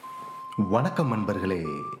வணக்கம் நண்பர்களே.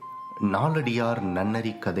 நாலடியார்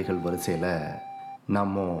நன்னறி கதைகள் வரிசையில்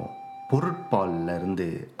நம்ம பொருட்பால்ல இருந்து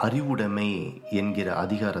அறிவுடைமை என்கிற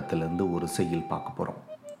அதிகாரத்திலிருந்து ஒரு செய்யுள் பார்க்க போகிறோம்.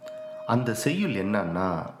 அந்த செய்யுள் என்னன்னா,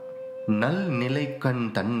 நல் நிலைக்கண்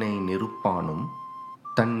தன்னை நிறுப்பானும்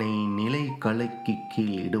தன்னை நிலை கலைக்கு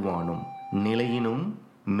கீழ் இடுவானும் நிலையினும்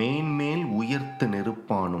மேன்மேல் உயர்த்து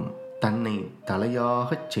நிறுப்பானும் தன்னை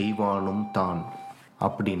தலையாகச் செய்வானும் தான்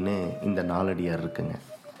அப்படின்னு இந்த நாலடியார் இருக்குங்க.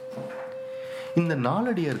 இந்த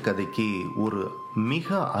நாலடியார் கதைக்கு ஒரு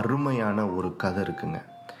மிக அருமையான ஒரு கதை இருக்குங்க.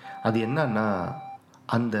 அது என்னன்னா,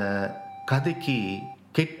 அந்த கதைக்கு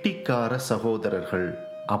கெட்டிக்கார சகோதரர்கள்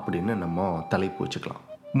அப்படின்னு நம்ம தலைப்பு வச்சுக்கலாம்.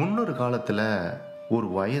 முன்னொரு காலத்தில் ஒரு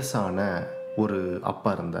வயசான ஒரு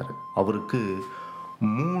அப்பா இருந்தார். அவருக்கு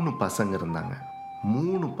 3 பசங்க இருந்தாங்க.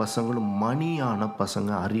 3 பசங்களும் மணியான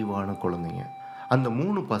பசங்க, அறிவான குழந்தைங்க. அந்த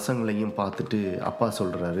 3 பசங்களையும் பார்த்துட்டு அப்பா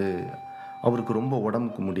சொல்கிறாரு, அவருக்கு ரொம்ப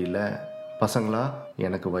உடம்புக்கு முடியல, பசங்களா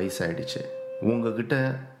எனக்கு வயசாயிடுச்சு, உங்ககிட்ட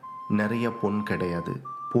நிறைய பொன் கிடையாது,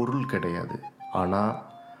 பொருள் கிடையாது, ஆனால்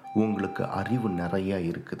உங்களுக்கு அறிவு நிறையா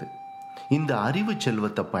இருக்குது. இந்த அறிவு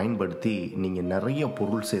செல்வத்தை பயன்படுத்தி நீங்கள் நிறைய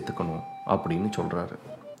பொருள் சேர்த்துக்கணும் அப்படின்னு சொல்கிறாரு.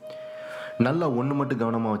 நல்லா ஒன்று மட்டும்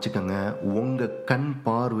கவனமாக வச்சுக்கோங்க, உங்கள் கண்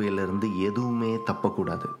பார்வையிலிருந்து எதுவுமே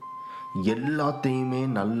தப்பக்கூடாது, எல்லாத்தையுமே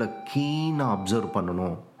நல்ல கீனாக அப்சர்வ்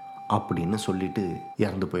பண்ணணும் அப்படின்னு சொல்லிட்டு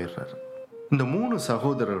இறந்து போயிடுறாரு. இந்த 3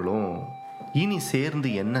 சகோதரர்களும் இனி சேர்ந்து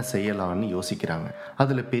என்ன செய்யலான்னு யோசிக்கிறாங்க.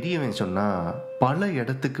 அதில் பெரியவன் சொன்னால், பல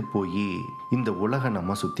இடத்துக்கு போய் இந்த உலகை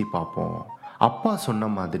நம்ம சுற்றி பார்ப்போம். அப்பா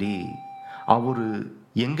சொன்ன மாதிரி அவர்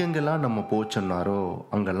எங்கெங்கெல்லாம் நம்ம போச்சோன்னாரோ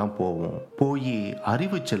அங்கெல்லாம் போவோம், போய்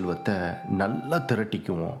அறிவு செல்வத்தை நல்லா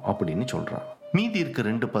திரட்டிக்குவோம் அப்படின்னு சொல்கிறான். மீதி இருக்க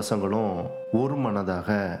 2 பசங்களும் ஒரு மனதாக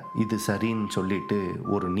இது சரின்னு சொல்லிட்டு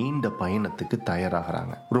ஒரு நீண்ட பயணத்துக்கு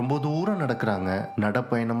தயாராகிறாங்க. ரொம்ப தூரம் நடக்கிறாங்க,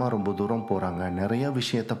 நடப்பயணமாக ரொம்ப தூரம் போகிறாங்க, நிறைய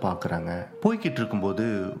விஷயத்த பார்க்குறாங்க. போய்கிட்டு இருக்கும்போது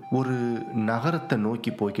ஒரு நகரத்தை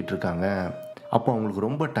நோக்கி போய்கிட்டு இருக்காங்க. அப்போ அவங்களுக்கு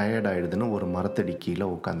ரொம்ப டயர்ட் ஆகிடுதுன்னு ஒரு மரத்தடி கீழே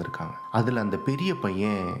உட்காந்துருக்காங்க. அதில் அந்த பெரிய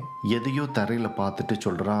பையன் எதையோ தரையில் பார்த்துட்டு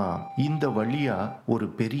சொல்கிறான், இந்த வழியாக ஒரு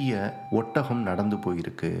பெரிய ஒட்டகம் நடந்து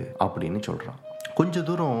போயிருக்கு அப்படின்னு சொல்கிறான். கொஞ்ச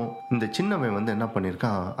தூரம் இந்த சின்னவன் என்ன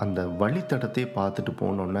பண்ணியிருக்கான், அந்த வழித்தடத்தை பார்த்துட்டு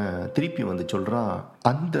போனோன்னே திருப்பி வந்து சொல்கிறான்,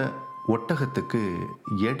 அந்த ஒட்டகத்துக்கு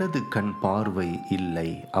இடது கண் பார்வை இல்லை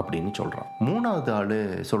அப்படின்னு சொல்கிறான். 3வது ஆள்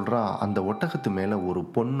சொல்கிறான், அந்த ஒட்டகத்து மேலே ஒரு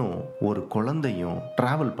பொண்ணும் ஒரு குழந்தையும்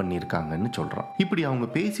டிராவல் பண்ணியிருக்காங்கன்னு சொல்கிறான். இப்படி அவங்க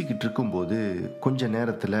பேசிக்கிட்டு இருக்கும்போது கொஞ்ச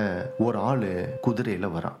நேரத்தில் ஒரு ஆள்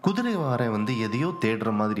குதிரையில் வரான். குதிரை வாரன் எதையோ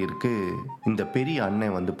தேடுற மாதிரி இருக்கு. இந்த பெரிய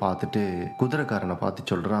அண்ணன் பார்த்துட்டு குதிரைக்காரனை பார்த்து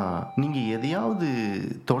சொல்கிறான், நீங்கள் எதையாவது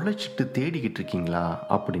தொலைச்சிட்டு தேடிக்கிட்டு இருக்கீங்களா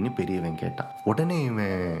அப்படின்னு பெரியவன் கேட்டான். உடனே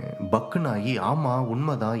இவன் பக்குனாகி, ஆமாம்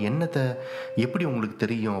உண்மைதான், என்னத்தை எப்படி உங்களுக்கு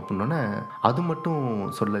தெரியும் அப்படின்னோடனே, அது மட்டும்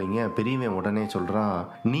சொல்லலைங்க. பெரியவன் உடனே சொல்கிறான்,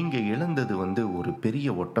 நீங்கள் இழந்தது ஒரு பெரிய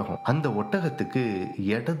ஒட்டகம், அந்த ஒட்டகத்துக்கு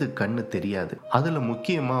இடது கண்ணு தெரியாது, அதில்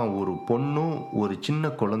முக்கியமாக ஒரு பொண்ணும் ஒரு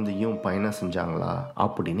சின்ன குழந்தையும் பயணம் செஞ்சாங்களா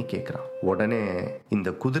அப்படின்னு கேட்குறான். உடனே இந்த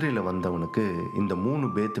குதிரையில் வந்தவனுக்கு இந்த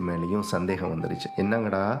 3 பேத்து மேலேயும் சந்தேகம் வந்துருச்சு.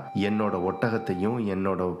 என்னங்கடா, என்னோட ஒட்டகத்தையும்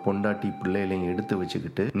என்னோட பொண்டாட்டி பிள்ளைகளையும் எடுத்து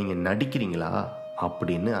வச்சுக்கிட்டு நீங்கள் நடிக்கிறீங்களா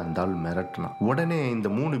அப்படின்னு அந்த ஆள் மிரட்டினான். உடனே இந்த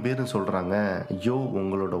 3 பேரும் சொல்கிறாங்க, ஐயோ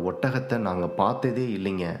உங்களோட ஒட்டகத்தை நாங்கள் பார்த்ததே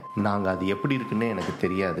இல்லைங்க, நாங்கள் அது எப்படி இருக்குன்னே எனக்கு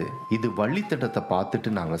தெரியாது, இது வழித்தடத்தை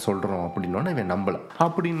பார்த்துட்டு நாங்கள் சொல்கிறோம் அப்படின்னோடனே இவன் நம்பலை.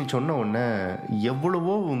 அப்படின்னு சொன்ன உடனே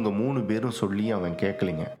எவ்வளவோ உங்க 3 பேரும் சொல்லி அவன்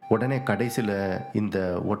கேட்கலைங்க. உடனே கடைசியில் இந்த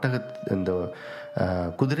இந்த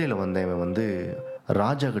குதிரையில் வந்தவன்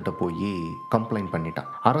ராஜா கிட்ட போய் கம்ப்ளைண்ட்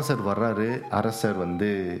பண்ணிட்டான். அரசர் வர்றாரு. அரசர்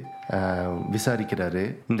விசாரிக்கிறாரு.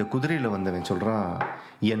 இந்த குதிரையில் வந்தவன் சொல்கிறான்,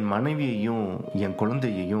 என் மனைவியையும் என்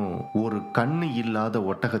குழந்தையையும் ஒரு கண்ணு இல்லாத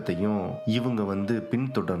ஒட்டகத்தையும் இவங்க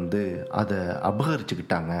பின்தொடர்ந்து அதை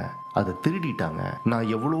அபகரிச்சுக்கிட்டாங்க, அதை திருடிட்டாங்க,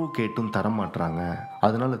 நான் எவ்வளோ கேட்டும் தரமாட்டுறாங்க,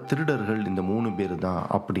 அதனால திருடர்கள் இந்த 3 பேர் தான்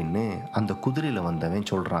அப்படின்னு அந்த குதிரையில்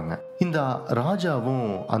வந்தவன் சொல்கிறாங்க. இந்த ராஜாவும்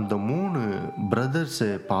அந்த 3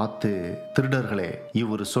 பிரதர்ஸை பார்த்து, திருடர்களே,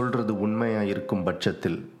 இவர் சொல்றது உண்மையா இருக்கும்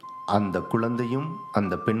பட்சத்தில் அந்த குழந்தையும்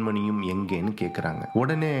அந்த பெண்மணியும் எங்கேன்னு கேட்குறாங்க.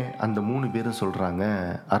 உடனே அந்த 3 பேரும் சொல்கிறாங்க,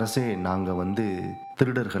 அரசே, நாங்கள்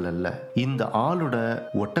திருடர்கள் அல்ல, இந்த ஆளோட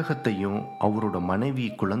ஒட்டகத்தையும் அவரோட மனைவி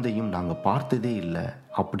குழந்தையும் நாங்கள் பார்த்ததே இல்லை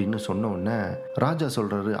அப்படின்னு சொன்ன உடனே ராஜா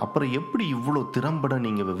சொல்கிறாரு, அப்புறம் எப்படி இவ்வளோ திறம்பட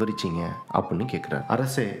நீங்கள் விவரிச்சிங்க அப்படின்னு கேட்குறாரு.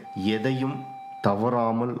 அரசே, எதையும்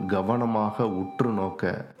தவறாமல் கவனமாக உற்று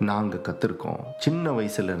நோக்க நாங்கள் கற்றுருக்கோம், சின்ன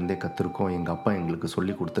வயசுலேருந்தே கற்றுருக்கோம், எங்கள் அப்பா எங்களுக்கு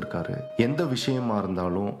சொல்லி கொடுத்துருக்காரு, எந்த விஷயமா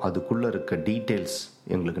இருந்தாலும் அதுக்குள்ளே இருக்க டீட்டெயில்ஸ்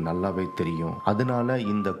எங்களுக்கு நல்லாவே தெரியும், அதனால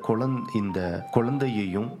இந்த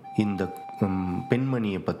குழந்தையையும் இந்த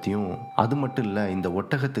பெண்மணியை பற்றியும், அது மட்டும் இல்லை இந்த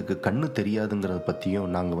ஒட்டகத்துக்கு கண்ணு தெரியாதுங்கிறத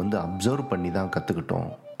பற்றியும் நாங்கள் அப்சர்வ் பண்ணி தான்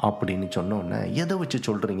கற்றுக்கிட்டோம் அப்படின்னு சொன்னோன்னே, எதை வச்சு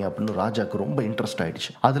சொல்கிறீங்க அப்படின்னு ராஜாவுக்கு ரொம்ப இன்ட்ரெஸ்ட்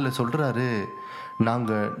ஆயிடுச்சு. அதில் சொல்கிறாரு,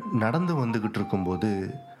 நாங்கள் நடந்து வந்துக்கிட்டு இருக்கும்போது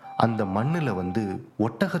அந்த மண்ணில்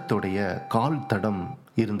ஒட்டகத்துடைய கால் தடம்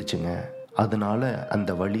இருந்துச்சுங்க. அதனால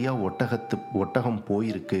அந்த வழியா ஒட்டகம்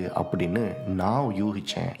போயிருக்கு அப்படின்னு நான்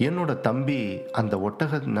யூகிச்சேன். என்னோட தம்பி அந்த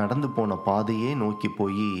ஒட்டகம் நடந்து போன பாதையே நோக்கி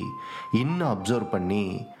போய் இன்னும் அப்சர்வ் பண்ணி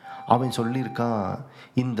அவன் சொல்லியிருக்கான்,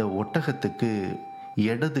 இந்த ஒட்டகத்துக்கு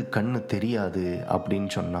இடது கண்ணு தெரியாது அப்படின்னு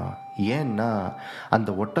சொன்னான். ஏன்னா அந்த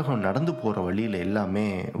ஒட்டகம் நடந்து போகிற வழியில் எல்லாமே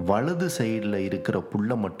வலது சைடில் இருக்கிற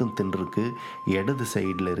புல்லை மட்டும் தின்றுருக்கு, இடது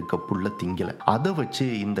சைடில் இருக்க புல்லை திங்கலை. அதை வச்சு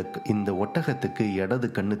இந்த ஒட்டகத்துக்கு இடது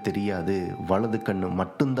கண்ணு தெரியாது, வலது கண்ணு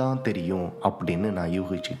மட்டும்தான் தெரியும் அப்படின்னு நான்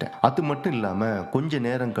யூகிச்சிட்டேன். அது மட்டும் இல்லாமல் கொஞ்ச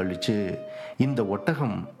நேரம் கழித்து இந்த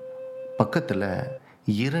ஒட்டகம் பக்கத்தில்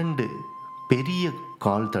 2 பெரிய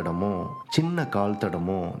கால் தடமும் சின்ன கால்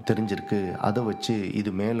தடமும் தெரிஞ்சிருக்கு. அதை வச்சு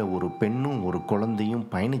இது மேலே ஒரு பெண்ணும் ஒரு குழந்தையும்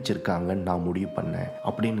பயணிச்சிருக்காங்கன்னு நான் முடிவு பண்ணேன்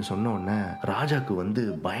அப்படின்னு சொன்னோடனே ராஜாவுக்கு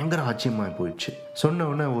பயங்கர ஆச்சரியமாக போயிடுச்சு.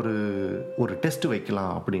 சொன்னோடனே ஒரு டெஸ்ட்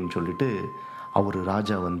வைக்கலாம் அப்படின்னு சொல்லிட்டு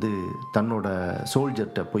ராஜா தன்னோட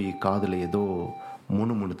சோல்ஜர்கிட்ட போய் காதில் ஏதோ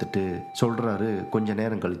முணுமுணுத்துட்டு சொல்கிறாரு. கொஞ்ச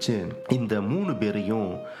நேரம் கழித்து இந்த 3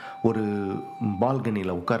 பேரையும் ஒரு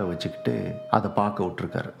பால்கனியில் உட்கார வச்சுக்கிட்டு அதை பார்க்க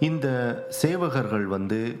விட்டுருக்காரு. இந்த சேவகர்கள்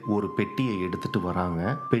ஒரு பெட்டியை எடுத்துட்டு வராங்க.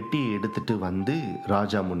 பெட்டியை எடுத்துட்டு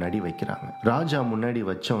ராஜா முன்னாடி வைக்கிறாங்க. ராஜா முன்னாடி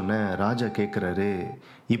வச்சோன்னே ராஜா கேட்குறாரு,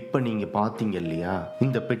 இப்போ நீங்கள் பார்த்தீங்க இல்லையா,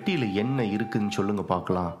 இந்த பெட்டியில் என்ன இருக்குதுன்னு சொல்லுங்க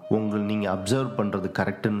பார்க்கலாம். நீங்கள் அப்சர்வ் பண்ணுறது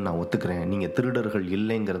கரெக்டுன்னு நான் ஒத்துக்கிறேன், நீங்கள் திருடர்கள்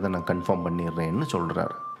இல்லைங்கிறத நான் கன்ஃபார்ம் பண்ணிடுறேன்னு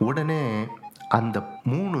சொல்கிறாரு. உடனே அந்த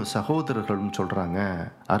 3 சகோதரர்களும் சொல்றாங்க,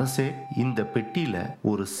 அரசே, இந்த பெட்டியில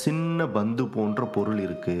ஒரு சின்ன பந்து போன்ற பொருள்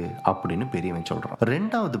இருக்கு அப்படின்னு பெரியவன் சொல்றான்.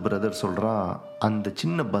 2வது பிரதர் சொல்றான், அந்த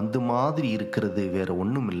சின்ன பந்து மாதிரி இருக்கிறது வேற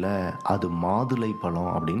ஒண்ணும் இல்ல, அது மாதுளை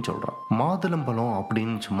பழம் அப்படின்னு சொல்றான். மாதுளை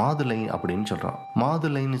அப்படின்னு சொல்றான்.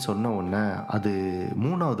 மாதுளைன்னு சொன்ன உடனே அது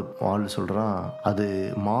 3வது ஆள் சொல்றான், அது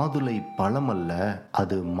மாதுளை பழம் அல்ல,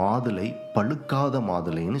 அது மாதுளை பழுக்காத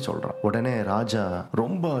மாதுளைன்னு சொல்றான். உடனே ராஜா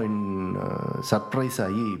ரொம்ப சர்ப்ரைஸ்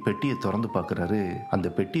ஆகி பெட்டியை திறந்து பார்க்குறாரு. அந்த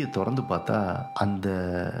பெட்டியை திறந்து பார்த்தா அந்த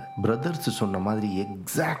பிரதர்ஸ் சொன்ன மாதிரி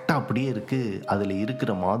எக்ஸாக்டா அப்படியே இருக்கு. அதுல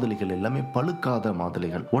இருக்கிற மாதுளைகள் எல்லாமே பழுக்காத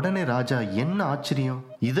மாதுளைகள். உடனே ராஜா, என்ன ஆச்சரியம்,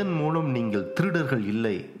 இதன் மூலம் நீங்கள் திருடர்கள்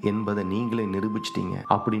இல்லை என்பதை நீங்களே நிரூபிச்சிட்டீங்க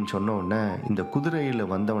அப்படின்னு சொன்ன உடனே இந்த குதிரையில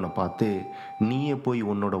வந்தவனை பார்த்து, நீயே போய்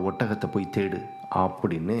உன்னோட ஒட்டகத்தை போய் தேடு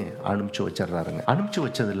அப்படின்னு அனுப்பிச்சு வச்சிடறாருங்க. அனுப்பிச்சு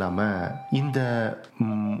வச்சது இல்லாம இந்த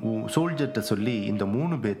சோல்ஜர்கிட்ட சொல்லி இந்த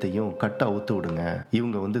 3 பேத்தையும் கட்ட அவுத்து விடுங்க,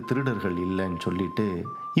 இவங்க திருடர்கள் இல்லைன்னு சொல்லிட்டு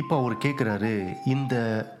இப்போ அவர் கேட்குறாரு, இந்த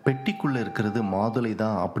பெட்டிக்குள்ளே இருக்கிறது மாதுளை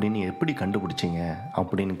தான் அப்படின்னு எப்படி கண்டுபிடிச்சிங்க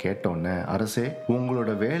அப்படின்னு கேட்டோன்னே, அரசே,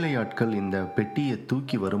 உங்களோட வேலையாட்கள் இந்த பெட்டியை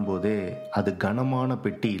தூக்கி வரும்போதே அது கனமான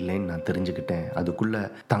பெட்டி இல்லைன்னு நான் தெரிஞ்சுக்கிட்டேன். அதுக்குள்ள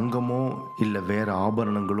தங்கமோ இல்லை வேற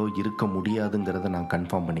ஆபரணங்களோ இருக்க முடியாதுங்கிறத நான்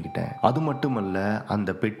கன்ஃபார்ம் பண்ணிக்கிட்டேன். அது மட்டுமல்ல, அந்த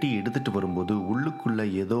பெட்டி எடுத்துட்டு வரும்போது உள்ளுக்குள்ள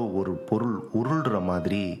ஏதோ ஒரு பொருள் உருள்ற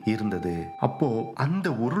மாதிரி இருந்தது. அப்போ அந்த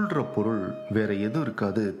உருள்ற பொருள் வேற எதுவும்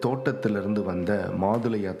இருக்காது, தோட்டத்திலிருந்து வந்த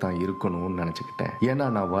மாதுளை தான் இருக்கணும்னு நினைச்சுக்கிட்டேன். ஏன்னா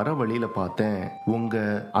நான் வர வழியில பார்த்தேன், உங்க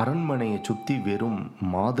அரண்மனையை சுத்தி வெறும்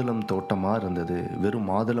மாதுளம் தோட்டமா இருந்தது, வெறும்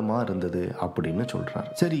மாதுளமா இருந்தது அப்படின்னு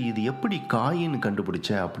சொல்றாரு. சரி, இது எப்படி காயின்னு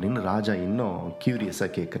கண்டுபிடிச்ச அப்படின்னு ராஜா இன்னும் கியூரியஸா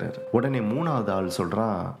கேட்கிறாரு. உடனே 3வது ஆள்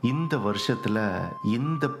சொல்றான், இந்த வருஷத்துல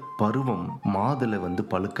இந்த பருவம் மாதுளை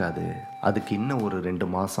பழுக்காது, அதுக்கு இன்னும் ஒரு 2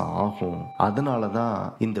 மாசம் ஆகும். அதனாலதான்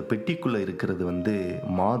இந்த பெட்டிக்குள்ள இருக்கிறது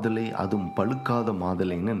மாதுளை, அதுவும் பழுக்காத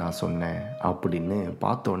மாதுளைன்னு நான் சொன்னேன் அப்படின்னு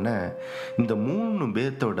பார்த்தோன்னே இந்த 3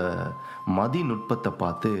 பேர்த்தோட மதிநுட்பத்தை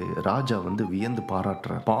பார்த்து ராஜா வியந்து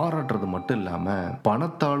பாராட்டுறது மட்டும் இல்லாம,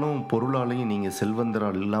 பணத்தாலும் பொருளாலையும் நீங்க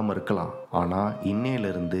செல்வந்தரால் இல்லாம இருக்கலாம், ஆனா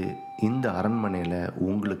இன்னையிலிருந்து இந்த அரண்மனையில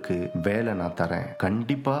உங்களுக்கு வேலை நான் தரேன்,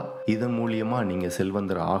 கண்டிப்பா இதன் மூலியமா நீங்க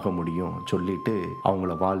செல்வந்தர் ஆக முடியும் சொல்லிட்டு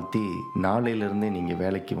அவங்கள வாழ்த்தி நாளையில இருந்தே நீங்க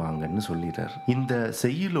வேலைக்கு வாங்கன்னு சொல்லிடுறாரு. இந்த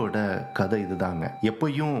செய்யுளோட கதை இதுதாங்க.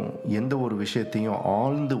 எப்பயும் எந்த ஒரு விஷயத்தையும்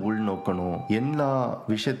ஆழ்ந்து உள்நோக்கணும், எல்லா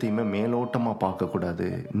விஷயத்தையுமே மேலோட்டமா பார்க்க கூடாது,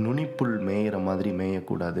 நுனிப்புள் மேயிற மாதிரி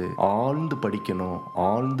மேயக்கூடாது, ஆழ்ந்து படிக்கணும்,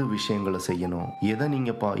 ஆழ்ந்து விஷயங்களை செய்யணும், எதை நீங்க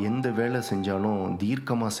எந்த வேலை செஞ்சாலும்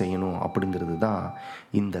தீர்க்கமா செய்யணும் அப்படிங்கிறது தான்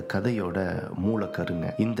இந்த கதையோட மூலக்கருங்க.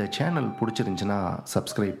 இந்த சேனல் பிடிச்சிருந்துச்சுன்னா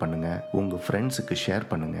சப்ஸ்கிரைப் பண்ணுங்க, உங்க ஃப்ரெண்ட்ஸுக்கு ஷேர்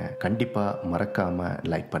பண்ணுங்க, கண்டிப்பா மறக்காம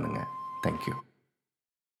லைக் பண்ணுங்க. தேங்க்யூ.